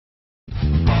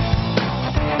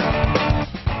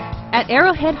At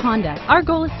Arrowhead Honda, our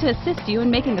goal is to assist you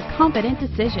in making a confident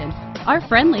decision. Our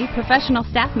friendly, professional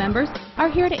staff members are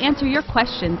here to answer your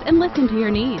questions and listen to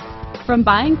your needs. From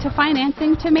buying to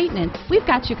financing to maintenance, we've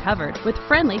got you covered with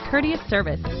friendly, courteous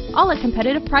service, all at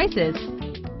competitive prices.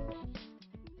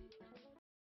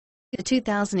 The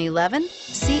 2011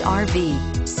 CR-V.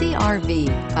 CR-V,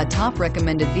 a top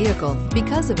recommended vehicle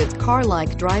because of its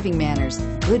car-like driving manners,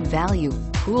 good value,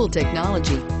 cool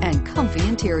technology, and comfy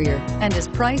interior, and is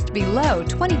priced below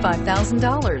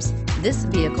 $25,000. This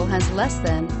vehicle has less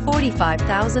than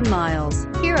 45,000 miles.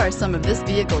 Here are some of this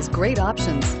vehicle's great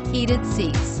options: heated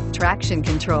seats, traction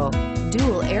control,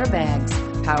 dual airbags,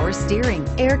 power steering,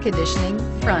 air conditioning,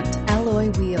 front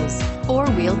alloy wheels,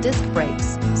 four-wheel disc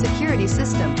brakes, security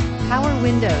system, power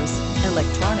windows,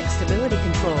 electronic stability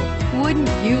control. Wouldn't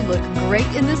you look great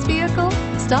in this vehicle?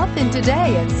 Stop in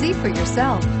today and see for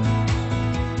yourself.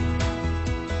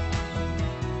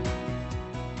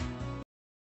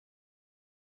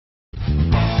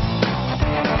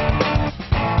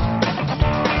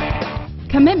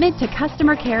 Commitment to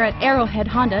customer care at Arrowhead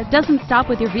Honda doesn't stop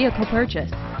with your vehicle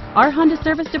purchase. Our Honda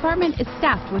service department is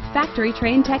staffed with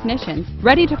factory-trained technicians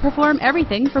ready to perform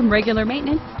everything from regular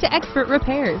maintenance to expert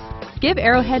repairs. Give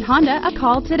Arrowhead Honda a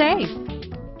call today.